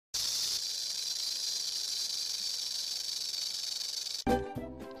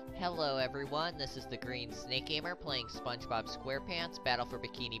Hello everyone, this is the Green Snake Gamer playing Spongebob Squarepants, Battle for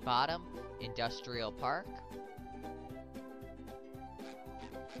Bikini Bottom, Industrial Park.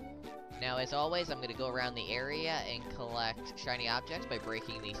 Now as always, I'm gonna go around the area and collect shiny objects by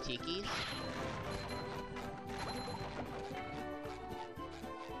breaking these tikis.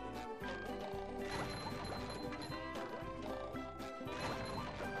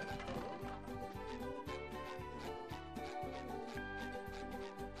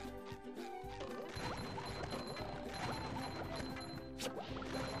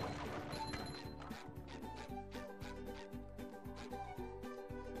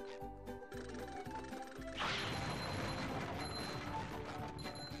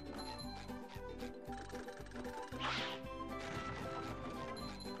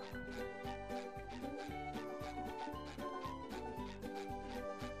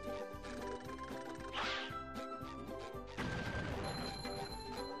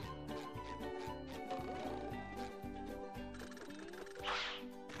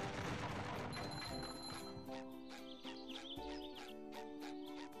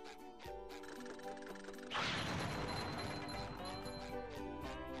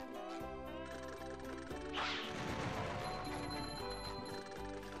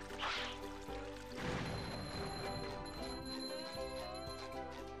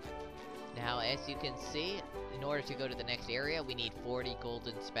 Now, as you can see, in order to go to the next area, we need 40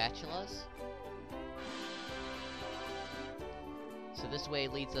 golden spatulas. So this way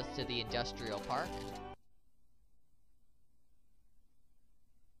leads us to the industrial park.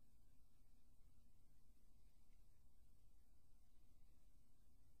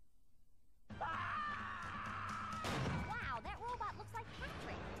 Wow, that robot looks like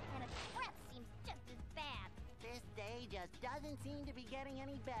Patrick, and its breath seems just as bad. This day just doesn't seem to be getting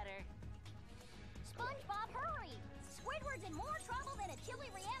any better. SpongeBob, hurry! Squidward's in more trouble than a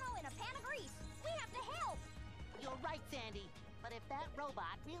chili relleno in a pan of grease. We have to help! You're right, Sandy. But if that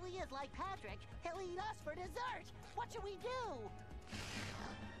robot really is like Patrick, he'll eat us for dessert. What should we do?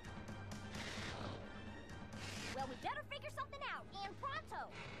 Well, we better figure something out, and pronto!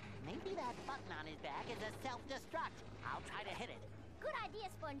 Maybe that button on his back is a self-destruct. I'll try to hit it. Good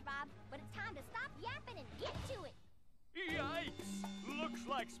idea, SpongeBob, but it's time to stop yapping and get to it! Yikes! Looks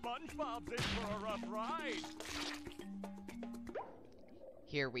like SpongeBob's in for a rough ride!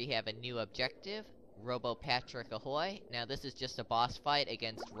 Here we have a new objective, Robo Patrick Ahoy. Now this is just a boss fight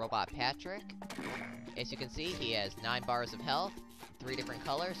against Robot Patrick. As you can see, he has 9 bars of health, 3 different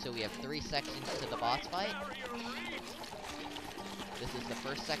colors, so we have 3 sections to the boss fight. This is the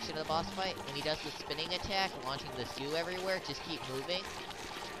first section of the boss fight. When he does the spinning attack, launching this goo everywhere, just keep moving.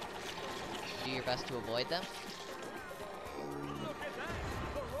 Do your best to avoid them. Look at that!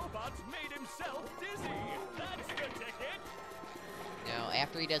 The robot's made himself dizzy! That's the ticket! Now,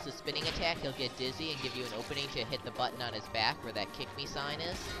 after he does the spinning attack, he'll get dizzy and give you an opening to hit the button on his back where that kick me sign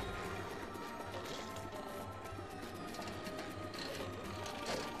is.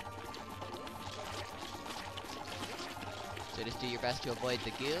 So just do your best to avoid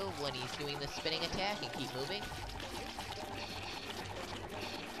the goo when he's doing the spinning attack and keep moving.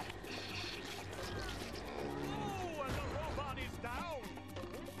 Oh, and the robot is down!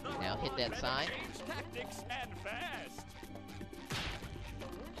 Now hit that sign. Change tactics and fast!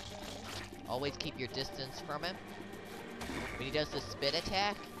 Always keep your distance from him. When he does the spit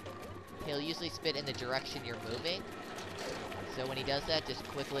attack, he'll usually spit in the direction you're moving. So when he does that, just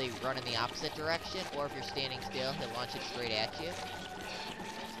quickly run in the opposite direction, or if you're standing still, he'll launch it straight at you.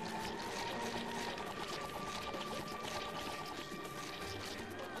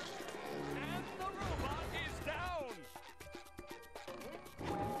 And the robot is down!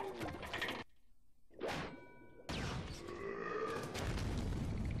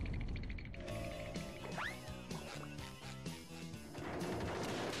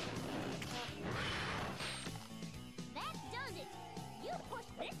 That does it! You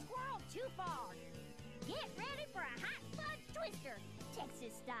pushed this squirrel too far! Get ready for a hot fudge twister,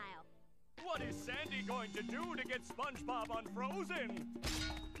 Texas style! What is Sandy going to do to get SpongeBob unfrozen?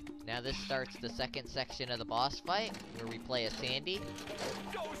 Now this starts the second section of the boss fight, where we play as Sandy.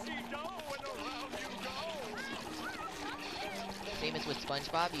 Do-si-do and around you go! Same as with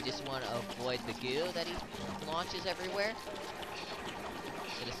SpongeBob, you just want to avoid the goo that he launches everywhere.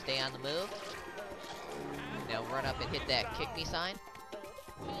 So to stay on the move. Now run up and hit that kick me sign.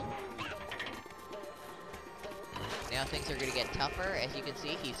 Now things are gonna get tougher. As you can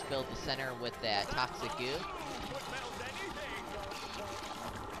see, he's filled the center with that toxic goo.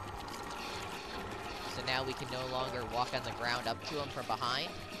 So now we can no longer walk on the ground up to him from behind.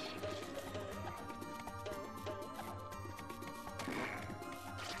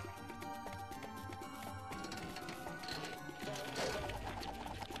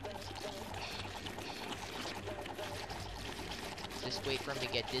 just wait for him to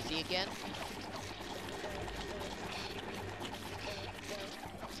get dizzy again.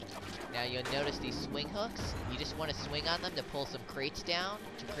 Now you'll notice these swing hooks. You just want to swing on them to pull some crates down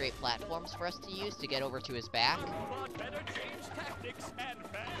to create platforms for us to use to get over to his back. The robot better change tactics and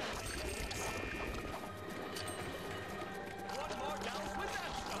fast. One more douse with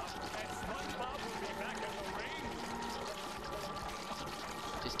that stuff, and Spongebob will be back in the ring.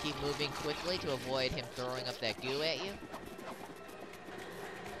 Just keep moving quickly to avoid him throwing up that goo at you.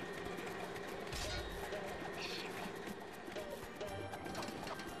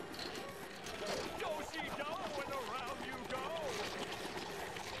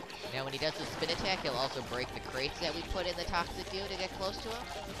 Now when he does the spin attack, he'll also break the crates that we put in the toxic goo to get close to him.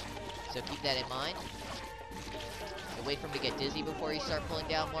 So keep that in mind. So wait for him to get dizzy before you start pulling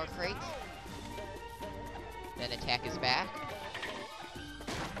down more crates. Then attack his back.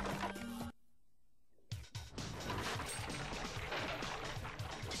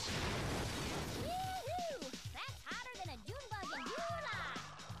 Woo-hoo! That's hotter than a June bug in July!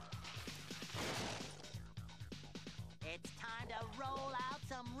 It's time to roll out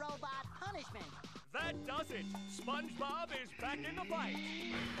some robot punishment. That does it! Spongebob is back in the fight!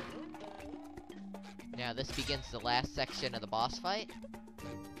 Now this begins the last section of the boss fight.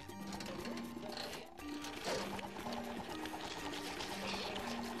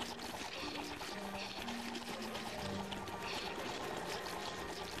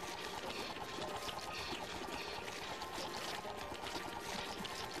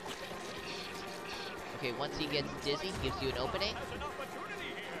 Okay, once he gets dizzy, gives you an opening. Has an opportunity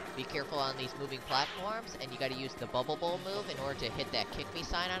here! Be careful on these moving platforms, and you gotta use the bubble bowl move in order to hit that kick me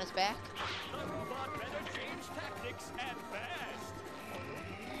sign on his back. The robot better change tactics and fast!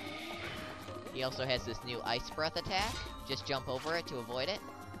 He also has this new ice breath attack. Just jump over it to avoid it.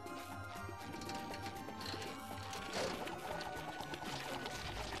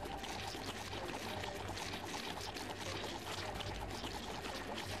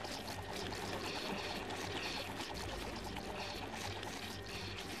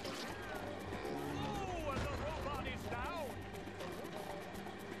 Ooh, and the robot is down!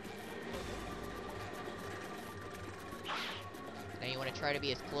 Now you want to try to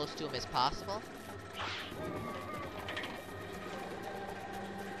be as close to him as possible.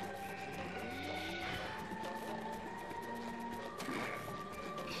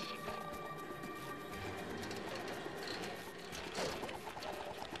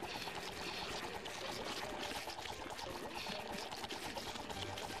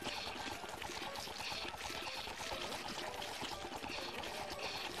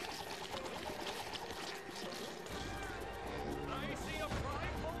 I see a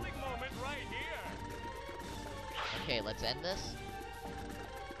prime bowling moment right here! Okay, let's end this.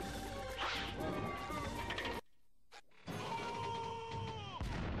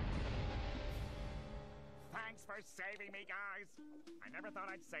 Thanks for saving me, guys. I never thought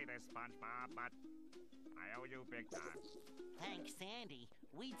I'd say this, SpongeBob, but I owe you big time. Thanks, Sandy.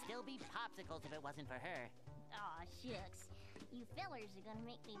 We'd still be popsicles if it wasn't for her. Aw, shucks. You fellers are gonna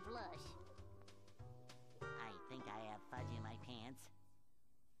make me blush. I think I have fudge in my pants.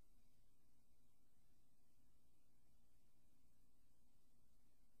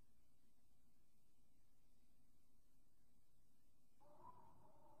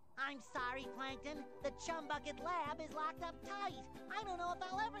 I'm sorry, Plankton. The Chum Bucket lab is locked up tight. I don't know if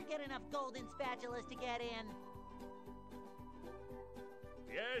I'll ever get enough golden spatulas to get in.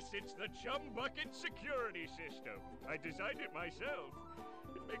 Yes, it's the Chum Bucket security system. I designed it myself.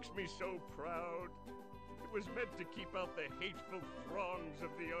 It makes me so proud. It was meant to keep out the hateful throngs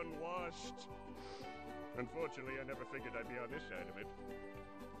of the unwashed. Unfortunately, I never figured I'd be on this side of it.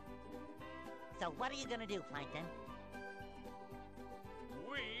 So what are you gonna do, Plankton?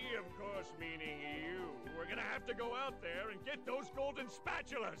 We, of course meaning you, we're gonna have to go out there and get those golden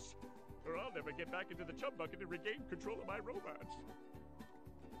spatulas! Or I'll never get back into the Chum Bucket and regain control of my robots.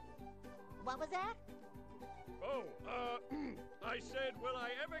 What was that? Oh, I said, will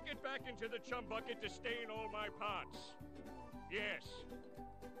I ever get back into the Chum Bucket to stain all my pots? Yes.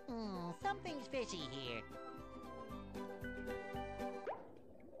 Something's fishy here.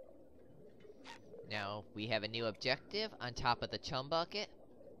 Now, we have a new objective on top of the Chum Bucket.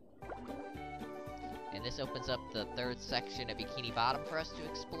 And this opens up the third section of Bikini Bottom for us to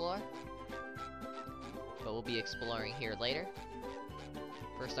explore. But we'll be exploring here later.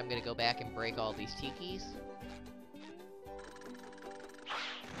 First, I'm gonna go back and break all these tikis.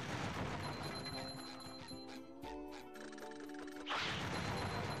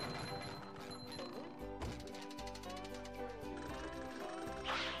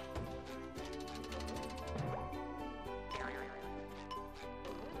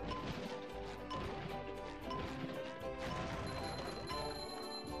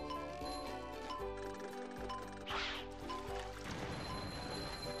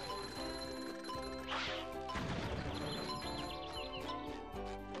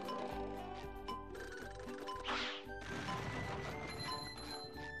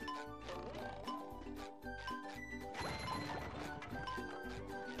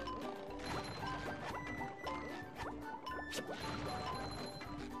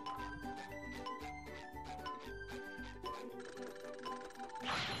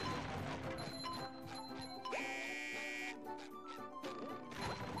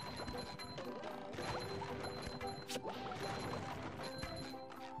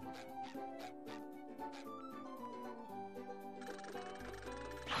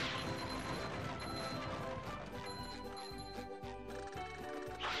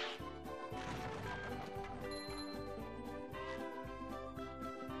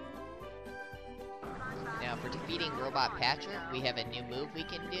 for defeating Robot Patrick, we have a new move we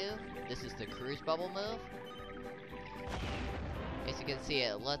can do. This is the Cruise Bubble move. As you can see,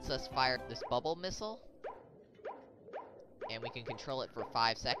 it lets us fire this bubble missile. And we can control it for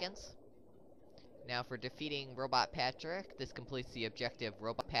 5 seconds. Now for defeating Robot Patrick, this completes the objective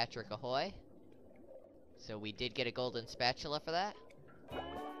Robot Patrick Ahoy. So we did get a golden spatula for that.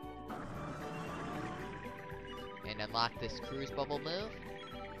 And unlock this Cruise Bubble move.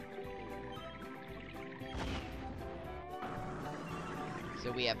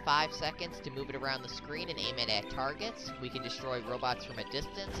 So we have 5 seconds to move it around the screen and aim it at targets. We can destroy robots from a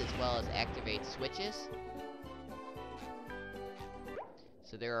distance as well as activate switches.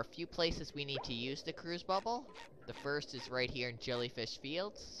 So there are a few places we need to use the Cruise Bubble. The first is right here in Jellyfish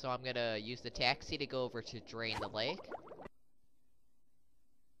Fields, so I'm gonna use the taxi to go over to drain the lake.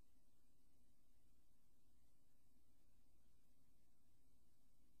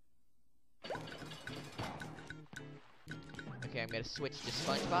 Okay, I'm gonna switch to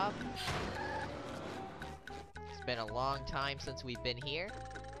Spongebob. It's been a long time since we've been here.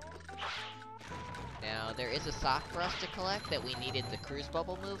 Now, there is a sock for us to collect that we needed the Cruise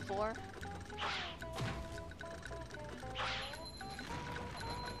Bubble move for.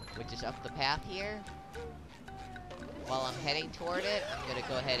 Which is up the path here. While I'm heading toward it, I'm gonna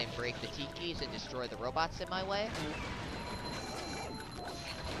go ahead and break the tikis and destroy the robots in my way.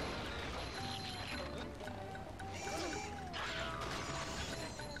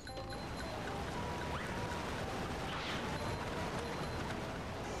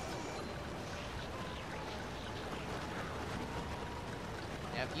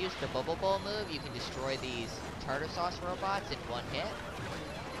 Now, if you use the Bubble Bowl move, you can destroy these tartar sauce robots in one hit.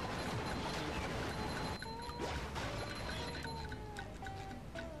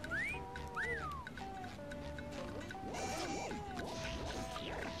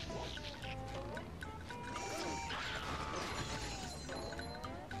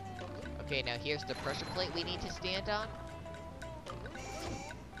 Okay, now here's the pressure plate we need to stand on.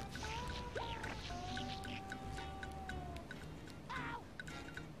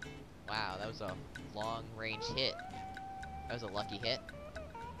 Wow, that was a long-range hit. That was a lucky hit.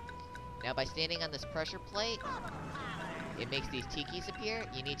 Now, by standing on this pressure plate, it makes these tikis appear.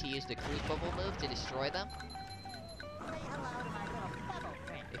 You need to use the Cruise Bubble move to destroy them.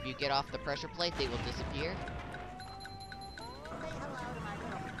 If you get off the pressure plate, they will disappear.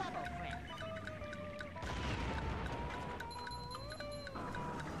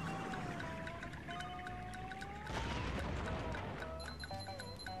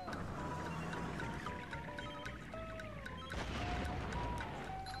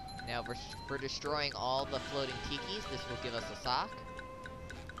 Now, for destroying all the floating tikis, this will give us a sock.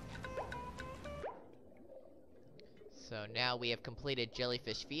 So now we have completed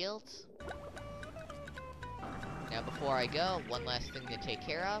Jellyfish Fields. Now before I go, one last thing to take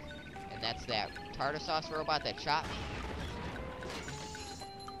care of, and that's that tartar sauce robot that shot me.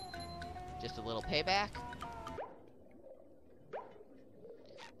 Just a little payback.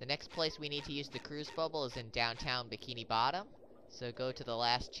 The next place we need to use the Cruise Bubble is in downtown Bikini Bottom. So go to the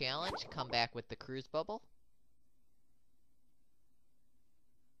last challenge, come back with the Cruise Bubble.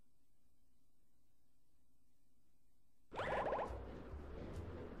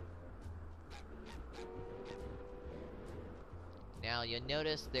 Now you'll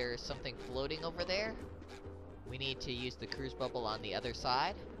notice there's something floating over there. We need to use the Cruise Bubble on the other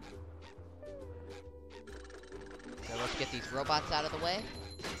side. So let's get these robots out of the way.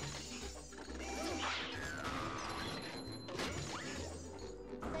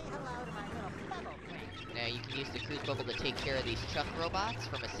 Now you can use the Cruise Bubble to take care of these Chuck robots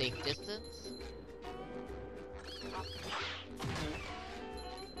from a safe distance.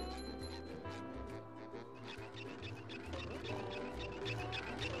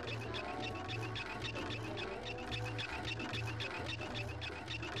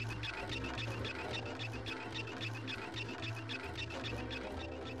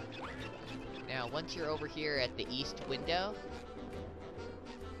 Now, once you're over here at the east window,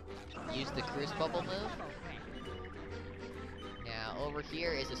 use the Cruise Bubble move. Now, over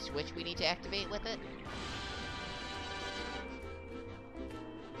here is a switch we need to activate with it.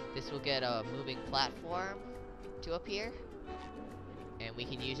 This will get a moving platform to appear. And we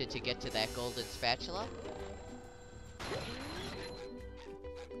can use it to get to that golden spatula.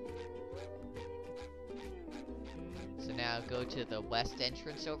 So now go to the west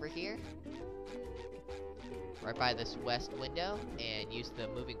entrance over here. Right by this west window, and use the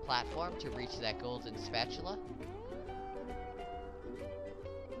moving platform to reach that golden spatula.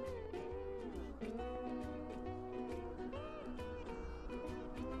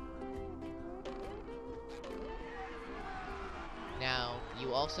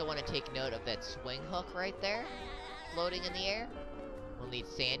 you also want to take note of that swing hook right there, floating in the air. We'll need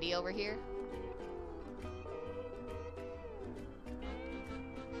Sandy over here.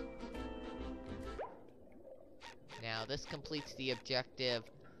 Now, this completes the objective,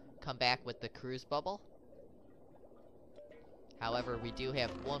 come back with the cruise bubble. However, we do have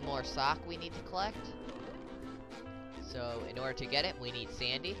one more sock we need to collect. So, in order to get it, we need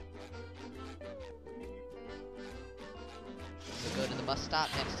Sandy. So go to the bus stop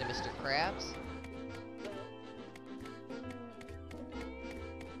next to Mr. Krabs.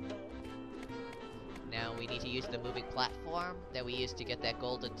 Now we need to use the moving platform that we used to get that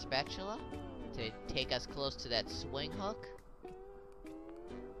golden spatula to take us close to that swing hook.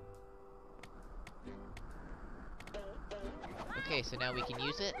 Okay, so now we can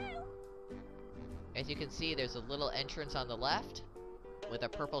use it. As you can see, there's a little entrance on the left with a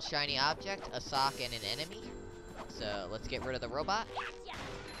purple shiny object, a sock, and an enemy. So let's get rid of the robot.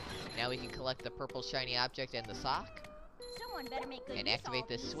 Now we can collect the purple shiny object and the sock. Someone better make good And use activate of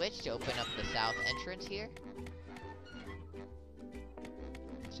this these. switch to open up the south entrance here.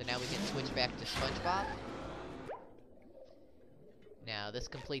 So now we can switch back to Spongebob. Now this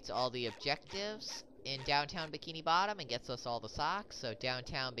completes all the objectives in downtown Bikini Bottom and gets us all the socks, so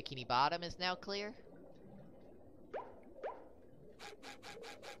downtown Bikini Bottom is now clear.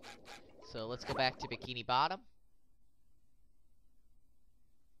 So let's go back to Bikini Bottom.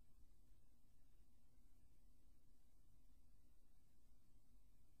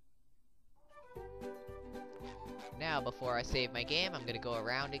 Now, before I save my game, I'm gonna go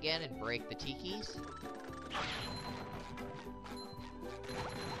around again and break the tikis.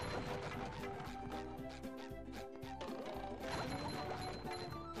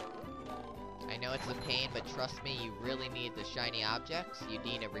 I know it's a pain, but trust me, you really need the shiny objects. You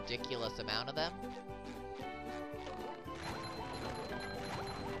need a ridiculous amount of them.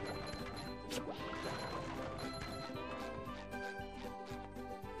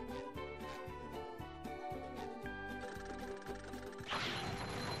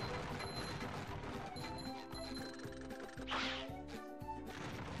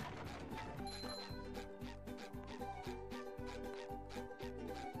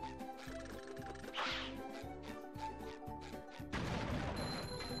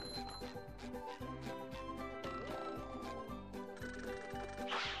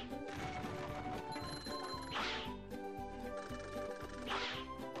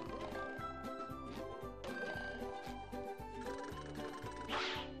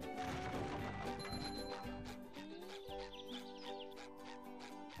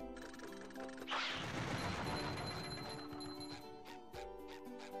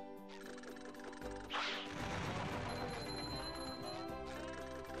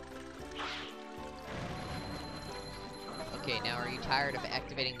 Okay, now are you tired of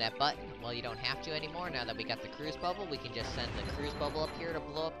activating that button? Well, you don't have to anymore. Now that we got the cruise bubble, we can just send the cruise bubble up here to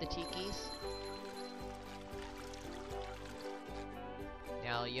blow up the tikis.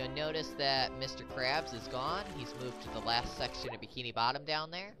 Now, you'll notice that Mr. Krabs is gone. He's moved to the last section of Bikini Bottom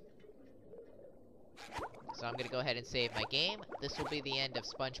down there. So I'm gonna go ahead and save my game. This will be the end of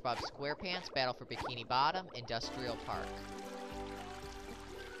SpongeBob SquarePants Battle for Bikini Bottom Industrial Park.